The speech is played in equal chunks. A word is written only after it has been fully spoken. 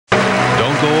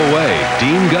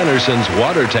Dean Gunnarson's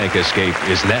water tank escape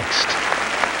is next.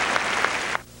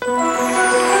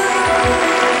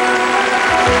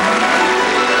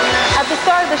 At the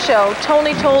start of the show,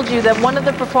 Tony told you that one of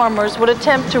the performers would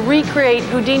attempt to recreate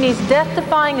Houdini's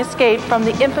death-defying escape from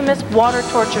the infamous water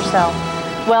torture cell.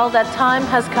 Well, that time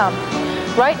has come.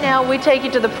 Right now, we take you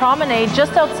to the promenade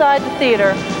just outside the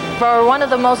theater for one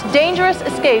of the most dangerous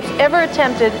escapes ever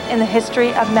attempted in the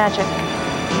history of magic.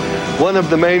 One of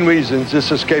the main reasons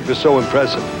this escape is so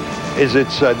impressive is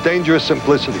its dangerous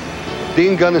simplicity.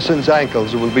 Dean Gunnarson's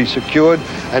ankles will be secured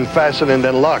and fastened and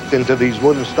then locked into these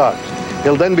wooden stocks.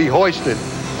 He'll then be hoisted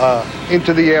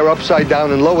into the air upside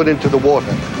down and lowered into the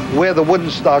water, where the wooden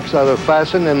stocks are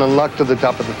fastened and unlocked to the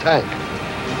top of the tank.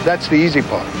 That's the easy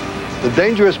part. The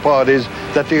dangerous part is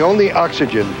that the only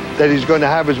oxygen that he's going to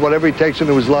have is whatever he takes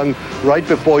into his lung right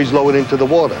before he's lowered into the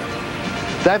water.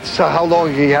 That's how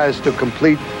long he has to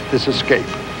complete this escape.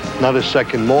 Not a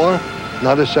second more,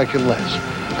 not a second less.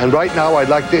 And right now, I'd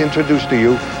like to introduce to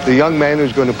you the young man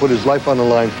who's going to put his life on the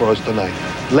line for us tonight.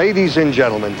 Ladies and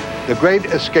gentlemen, the great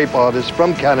escape artist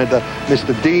from Canada,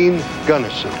 Mr. Dean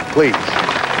Gunnarsson. Please.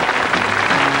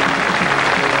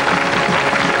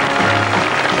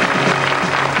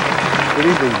 Good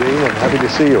evening, Dean. I'm happy to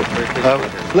see you.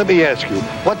 Let me ask you,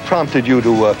 what prompted you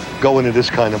to go into this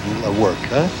kind of work?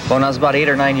 Huh? Well, when I was about 8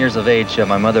 or 9 years of age,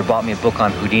 my mother bought me a book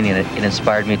on Houdini, and it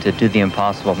inspired me to do the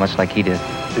impossible, much like he did.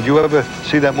 Did you ever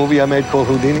see that movie I made called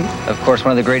Houdini? Of course,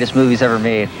 one of the greatest movies ever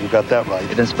made. You got that right.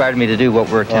 It inspired me to do what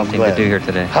we're attempting to do here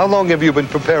today. How long have you been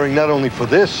preparing not only for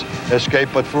this escape,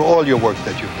 but for all your work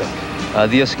that you've done?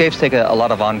 The escapes take a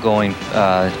lot of ongoing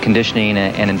conditioning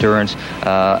and endurance.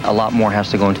 A lot more has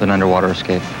to go into an underwater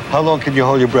escape. How long can you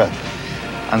hold your breath?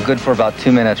 I'm good for about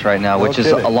 2 minutes right now, which is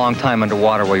a long time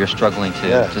underwater where you're struggling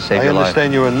to save your life. I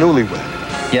understand you're a newlywed.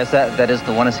 Yes, that is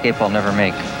the one escape I'll never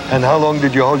make. And how long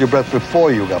did you hold your breath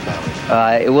before you got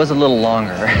married? It was a little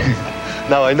longer.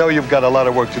 Now, I know you've got a lot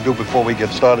of work to do before we get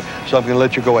started, so I'm going to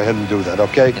let you go ahead and do that,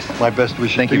 okay? Yes. My best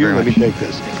wishes to you. Very much. Let me take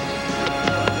this.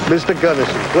 Mr.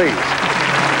 Gunnarsson, please.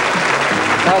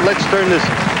 Now, let's turn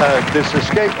this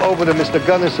escape over to Mr.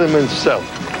 Gunnarsson himself.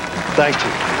 Thank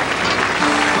you.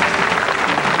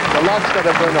 The locks that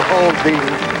are going to hold Dean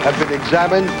have been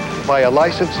examined by a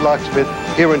licensed locksmith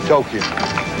here in Tokyo.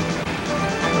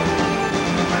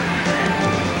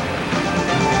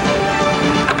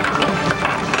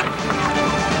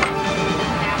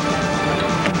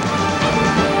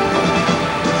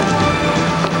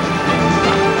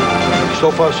 So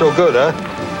far, so good, huh?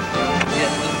 Yes,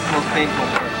 this is the most painful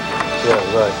part.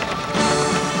 Yeah, right.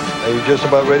 Are you just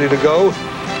about ready to go?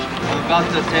 We're about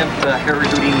to attempt Harry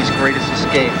Houdini's greatest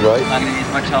escape. Right. I'm going to need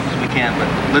as much help as we can, but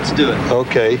let's do it.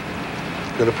 Okay.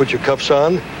 Gonna put your cuffs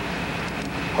on.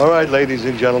 All right, ladies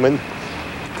and gentlemen.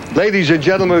 Ladies and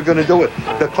gentlemen, we're gonna do it.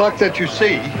 The clock that you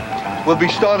see will be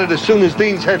started as soon as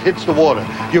Dean's head hits the water.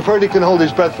 You've heard he can hold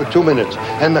his breath for 2 minutes,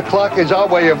 and the clock is our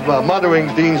way of monitoring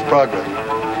Dean's progress.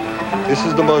 This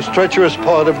is the most treacherous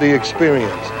part of the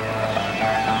experience.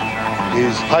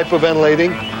 He's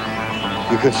hyperventilating.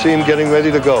 You can see him getting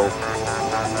ready to go.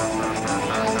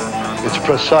 It's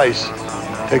precise.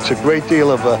 Takes a great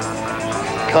deal of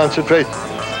concentration.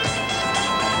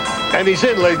 And he's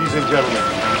in, ladies and gentlemen.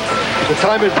 The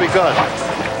time has begun.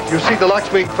 You see the locks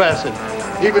being fastened.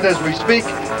 Even as we speak,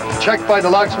 checked by the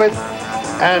locksmith.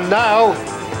 And now,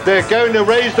 they're going to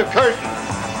raise the curtain.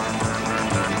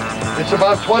 It's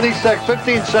about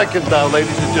 15 seconds now,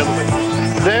 ladies and gentlemen.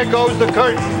 There goes the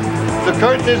curtain. The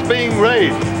curtain is being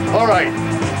raised. All right,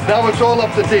 now it's all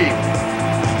up to Dean.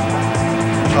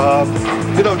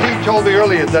 You know, Dean told me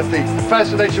earlier that the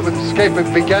fascination with escape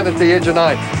began at the age of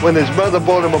 9 when his mother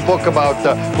bought him a book about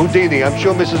Houdini. I'm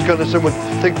sure Mrs. Gunnarsson would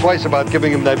think twice about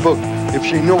giving him that book if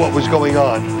she knew what was going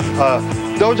on.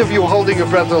 Those of you holding your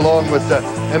breath along with,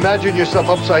 imagine yourself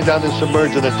upside down and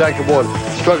submerged in a tank of water,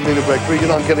 struggling to break free. You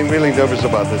know, I'm getting really nervous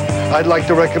about this. I'd like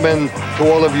to recommend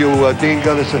to all of you Dean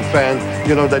Gunnarsson fans,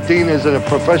 you know, that Dean is a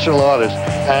professional artist,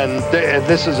 and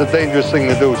this is a dangerous thing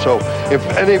to do. So if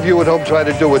any of you at home try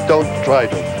to do it, don't try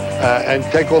to. And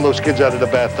take all those kids out of the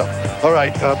bathtub. All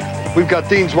right, we've got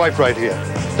Dean's wife right here,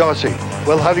 Darcy.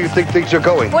 Well, how do you think things are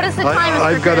going? What is the time, Mr.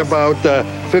 I've got about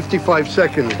 55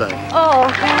 seconds now. Oh,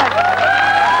 God.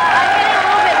 I'm getting a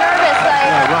little bit nervous.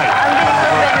 Yeah, right. I'm getting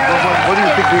a little bit nervous. What do you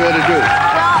think we ought to do?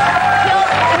 Well,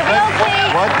 he'll be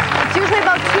okay. What? It's usually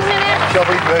about 2 minutes. Shall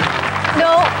we?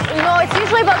 No, it's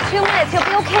usually about 2 minutes. He'll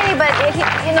be okay, but,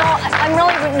 you know, I'm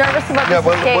really nervous about this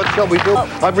escape. What shall we do?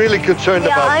 I'm really concerned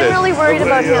about this. Yeah, I'm really worried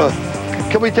about him.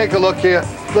 Can we take a look here?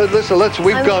 Listen,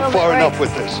 we've gone far enough with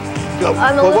this.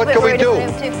 I'm a little what bit can we worried do?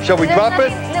 about him, too. Shall we drop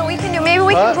it? No, we can do. maybe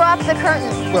we can drop the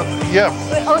curtain. Well, yeah.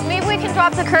 Oh, maybe we can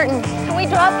drop the curtain. Can we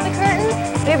drop the curtain?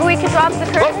 Maybe we can drop the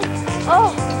curtain.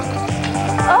 Oh.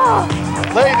 Oh.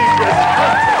 Ladies and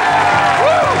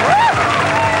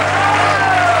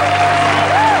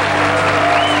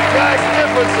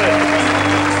magnificent.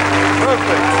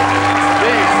 Perfect.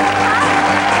 Dean.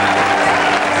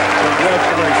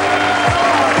 Congratulations.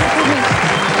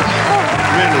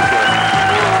 Really good.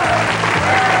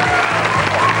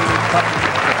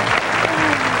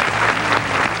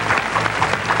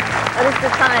 What is the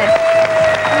time?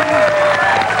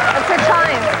 What's the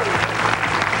time?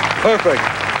 Perfect.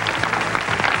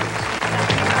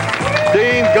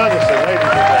 Dean Gunnison, ladies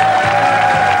and gentlemen.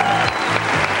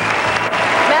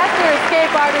 Master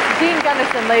escape artist Dean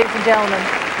Gunnison, ladies and gentlemen.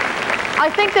 I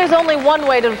think there's only one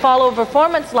way to follow a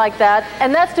performance like that,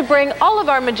 and that's to bring all of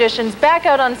our magicians back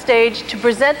out on stage to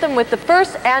present them with the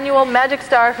first annual Magic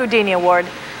Star Houdini Award.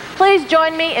 Please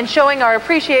join me in showing our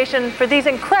appreciation for these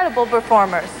incredible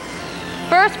performers.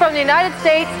 First, from the United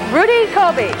States, Rudy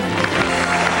Kobe.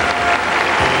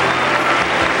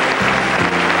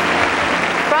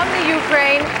 From the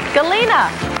Ukraine, Galina.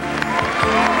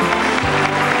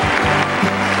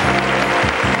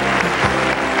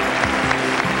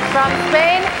 From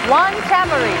Spain, Juan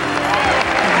Tamari.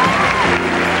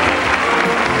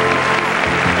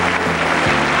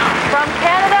 From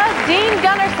Canada, Dean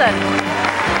Gunnarsson.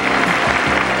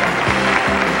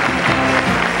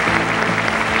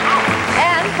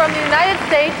 And from the United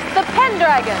States, the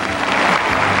Pendragon.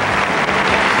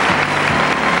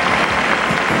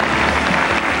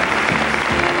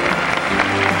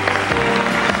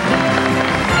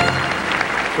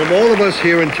 From all of us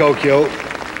here in Tokyo,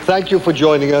 thank you for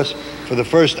joining us for the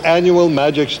first annual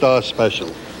Magic Star Special.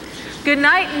 Good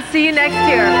night and see you next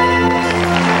year.